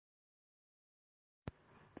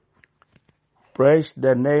Praise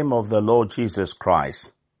the name of the Lord Jesus Christ.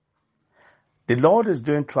 The Lord is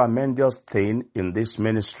doing tremendous thing in this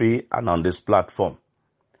ministry and on this platform.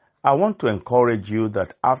 I want to encourage you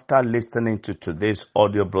that after listening to today's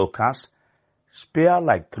audio broadcast, spare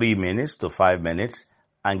like 3 minutes to 5 minutes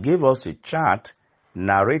and give us a chat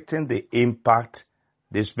narrating the impact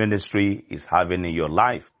this ministry is having in your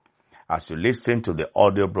life. As you listen to the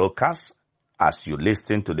audio broadcast, as you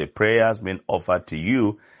listen to the prayers being offered to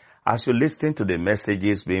you, as you listen to the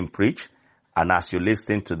messages being preached, and as you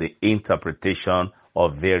listen to the interpretation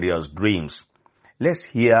of various dreams. Let's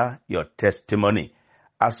hear your testimony.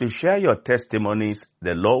 As you share your testimonies,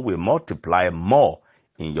 the Lord will multiply more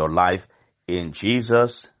in your life in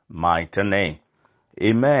Jesus' mighty name.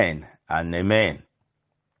 Amen and amen.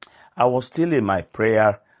 I was still in my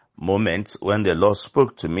prayer moments when the Lord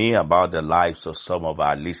spoke to me about the lives of some of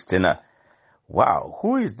our listeners. Wow,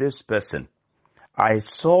 who is this person? I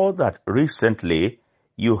saw that recently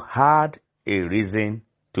you had a reason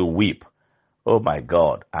to weep. Oh my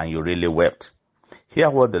God, and you really wept. Hear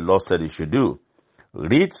what the Lord said you should do.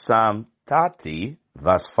 Read Psalm 30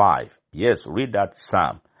 verse 5. Yes, read that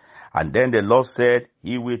Psalm. And then the Lord said,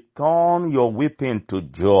 He will turn your weeping to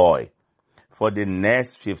joy. For the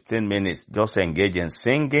next 15 minutes, just engage in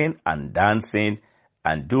singing and dancing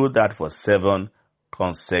and do that for 7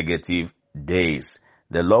 consecutive days.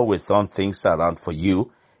 The Lord will turn things around for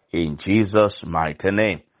you in Jesus' mighty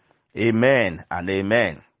name. Amen and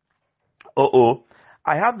amen.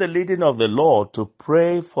 I have the leading of the Lord to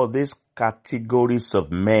pray for these categories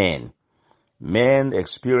of men. Men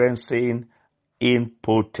experiencing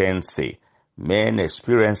impotency. Men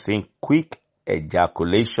experiencing quick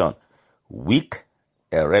ejaculation, weak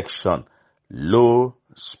erection, low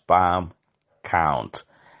sperm count.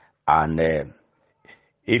 And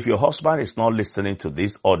if your husband is not listening to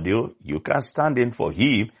this audio, you can stand in for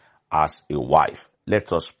him as a wife.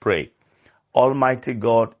 Let us pray. Almighty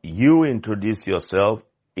God, you introduce yourself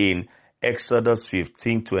in Exodus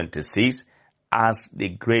 15:26 as the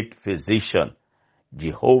great physician,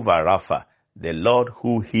 Jehovah Rapha, the Lord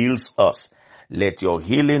who heals us. Let your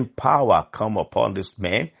healing power come upon this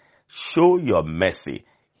man. Show your mercy.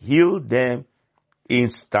 Heal them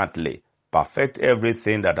instantly. Perfect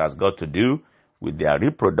everything that has got to do with their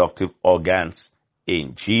reproductive organs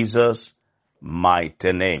in Jesus'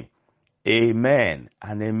 mighty name. Amen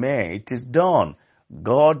and amen. It is done.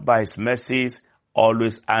 God, by His mercies,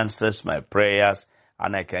 always answers my prayers,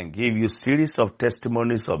 and I can give you series of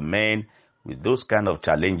testimonies of men with those kind of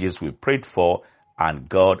challenges we prayed for, and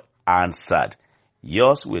God answered.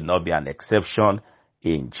 Yours will not be an exception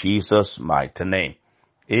in Jesus' mighty name.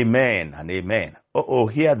 Amen and amen.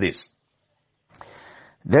 Hear this.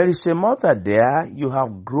 There is a mother there. You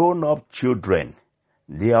have grown up children.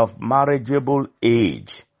 They are of marriageable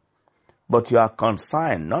age. But you are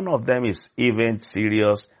concerned. None of them is even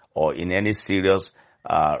serious or in any serious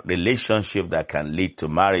relationship that can lead to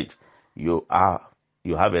marriage. You have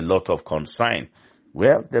a lot of concern.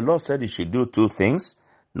 Well, the Lord said you should do 2 things.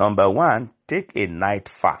 Number 1, take a night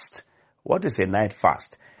fast. What is a night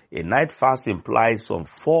fast? A night fast implies from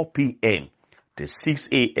 4 p.m. to 6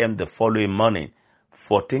 a.m. the following morning,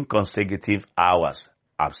 14 consecutive hours.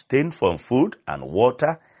 Abstain from food and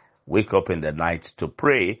water. Wake up in the night to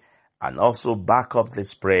pray. And also back up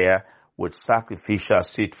this prayer with sacrificial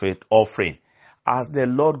seed faith offering. As the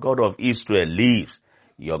Lord God of Israel lives,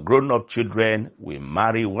 your grown-up children will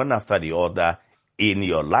marry one after the other in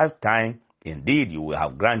your lifetime. Indeed, you will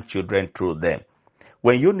have grandchildren through them.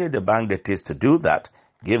 When you need the bank details to do that,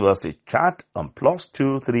 give us a chat on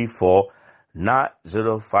 +234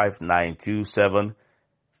 905927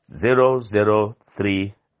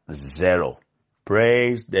 0030.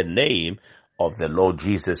 Praise the name of the Lord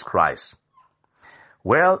Jesus Christ.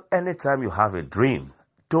 Well, anytime you have a dream,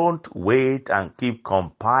 don't wait and keep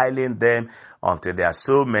compiling them until there are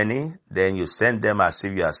so many. Then you send them as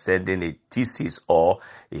if you are sending a thesis or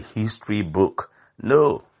a history book.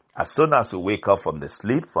 No. As soon as you wake up from the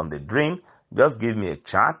sleep, from the dream, just give me a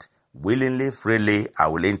chat. Willingly, freely, I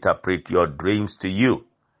will interpret your dreams to you.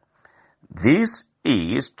 This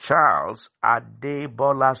is Charles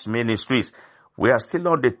Adebola's Ministries. We are still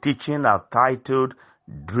on the teaching titled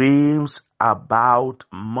Dreams About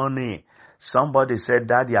Money. Somebody said,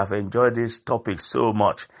 Daddy, I've enjoyed this topic so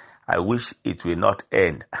much. I wish it will not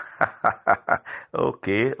end.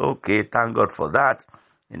 Okay. Thank God for that.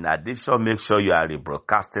 In addition, make sure you are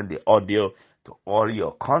rebroadcasting the audio to all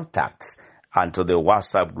your contacts and to the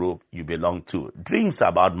WhatsApp group you belong to. Dreams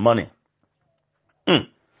about money.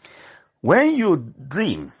 When you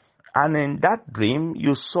dream, and in that dream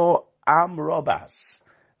you saw armed robbers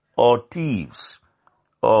or thieves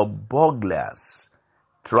or burglars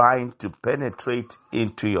trying to penetrate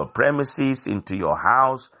into your premises, into your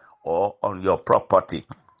house, or on your property.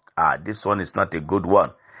 This one is not a good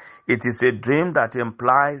one. It is a dream that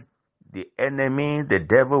implies the enemy, the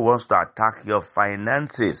devil, wants to attack your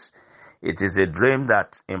finances. It is a dream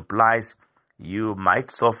that implies you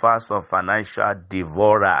might suffer some financial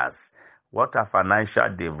devourers. What are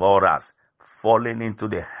financial devourers? Falling into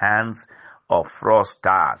the hands of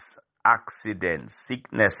fraudsters, accidents,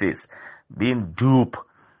 sicknesses, being duped,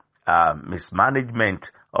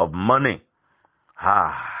 mismanagement of money.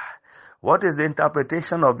 What is the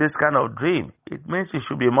interpretation of this kind of dream? It means you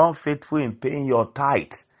should be more faithful in paying your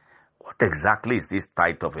tithes. What exactly is this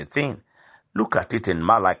type of a thing? Look at it in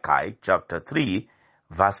Malachi chapter 3,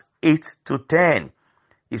 verse 8 to 10.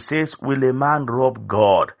 It says, will a man rob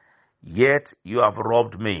God? Yet you have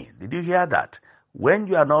robbed me. Did you hear that? When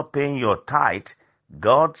you are not paying your tithe,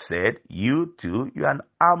 God said, you too, you are an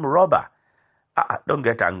armed robber. Don't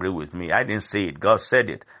get angry with me. I didn't say it. God said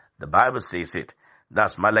it. The Bible says it.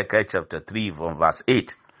 That's Malachi chapter 3 from verse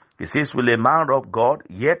 8. It says, will a man rob God?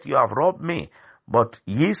 Yet you have robbed me. But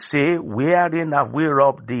ye say, wherein have we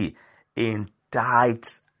robbed thee? In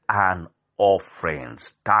tithes and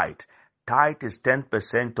offerings. Tithe is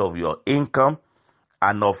 10% of your income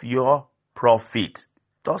and of your profit.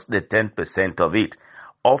 Just the 10% of it.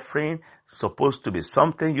 Offering supposed to be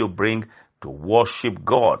something you bring to worship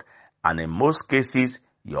God. And in most cases,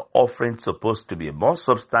 your offering supposed to be more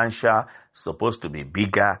substantial, supposed to be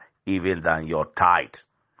bigger even than your tithe.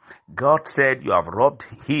 God said you have robbed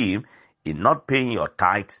him in not paying your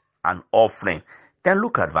tithe and offering. Then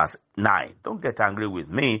look at verse 9. Don't get angry with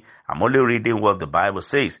me. I'm only reading what the Bible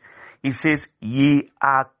says. It says, ye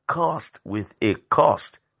are cursed with a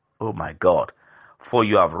curse. Oh my God. For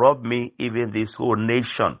you have robbed me, even this whole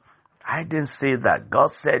nation. I didn't say that.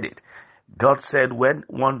 God said it. God said when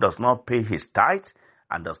one does not pay his tithe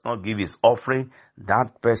and does not give his offering,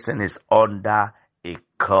 that person is under a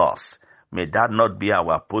curse. May that not be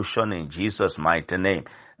our portion in Jesus' mighty name.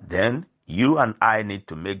 Then you and I need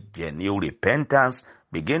to make genuine repentance,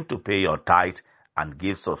 begin to pay your tithe, and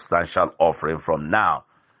give substantial offering from now.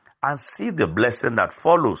 And see the blessing that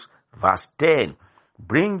follows. Verse 10,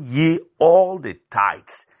 bring ye all the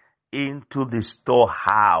tithes into the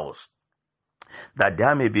storehouse, that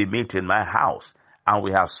there may be meat in my house. And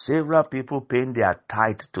we have several people paying their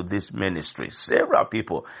tithe to this ministry. Several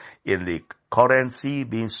people in the currency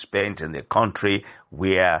being spent in the country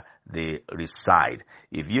where they reside.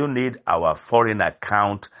 If you need our foreign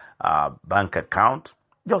account, bank account,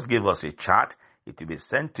 just give us a chart. It will be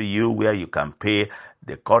sent to you where you can pay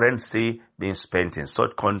the currency being spent in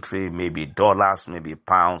such country, maybe dollars, maybe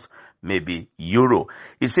pounds, maybe euro.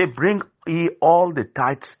 He said, bring ye all the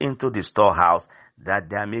tithes into the storehouse, that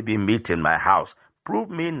there may be meat in my house. Prove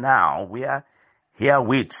me now where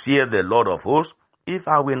herewith saith the Lord of hosts, if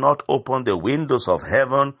I will not open the windows of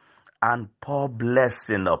heaven and pour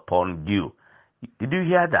blessing upon you. Did you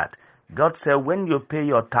hear that? God said when you pay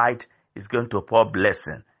your tithe, it's going to pour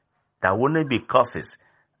blessing. There won't be curses.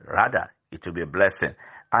 Rather, it will be a blessing.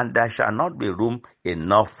 And there shall not be room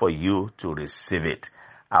enough for you to receive it.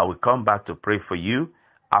 I will come back to pray for you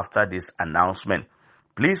after this announcement.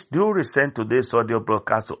 Please do resend today's audio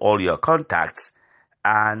broadcast to all your contacts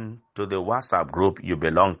and to the WhatsApp group you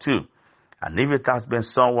belong to. And if it has been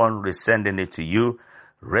someone resending it to you,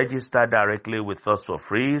 register directly with us for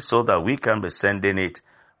free so that we can be sending it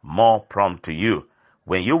more prompt to you.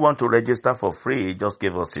 When you want to register for free, just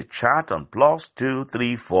give us a chat on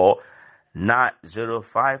 +234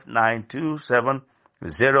 905 927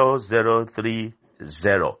 0030.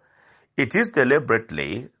 It is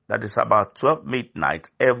deliberately, that is about 12 midnight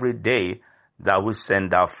every day, that we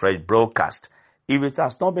send out fresh broadcast. If it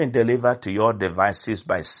has not been delivered to your devices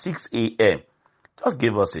by 6 a.m., just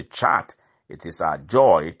give us a chat. It is our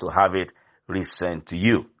joy to have it resent to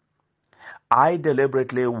you. I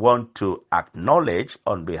deliberately want to acknowledge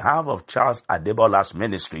on behalf of Charles Adebola's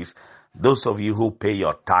ministries, those of you who pay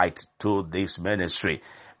your tithe to this ministry.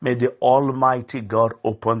 May the Almighty God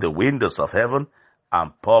open the windows of heaven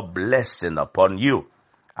and pour blessing upon you.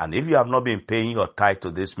 And if you have not been paying your tithe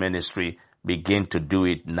to this ministry, begin to do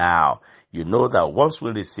it now. You know that once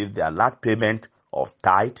we receive the alert payment of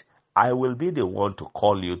tithe, I will be the one to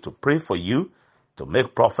call you to pray for you, to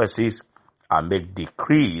make prophecies and make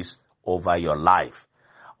decrees over your life.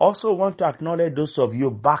 Also want to acknowledge those of you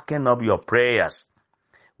backing up your prayers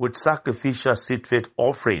with sacrificial seed faith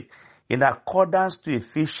offering in accordance to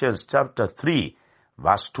Ephesians chapter 3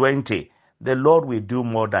 verse 20. The Lord will do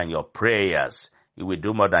more than your prayers. He will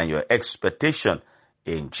do more than your expectation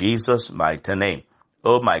in Jesus' mighty name.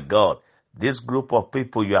 Oh my God, This group of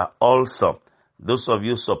people, you are awesome. Those of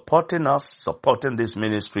you supporting us, supporting this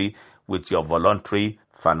ministry with your voluntary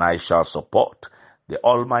financial support. The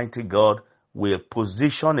Almighty God will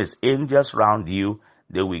position His angels around you.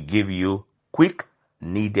 They will give you quick,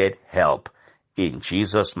 needed help. In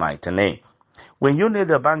Jesus' mighty name. When you need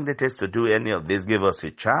the bank details to do any of this, give us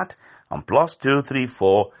a chat on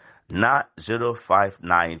 +234 905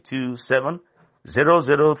 927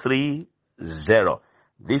 0030.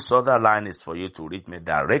 This other line is for you to reach me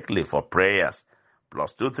directly for prayers.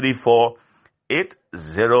 +234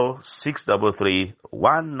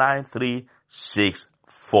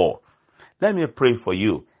 8063319364. Let me pray for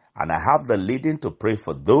you. And I have the leading to pray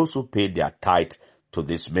for those who pay their tithe to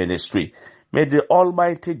this ministry. May the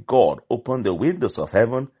Almighty God open the windows of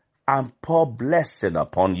heaven and pour blessing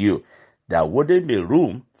upon you. There wouldn't be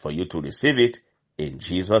room for you to receive it in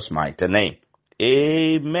Jesus' mighty name.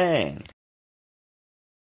 Amen.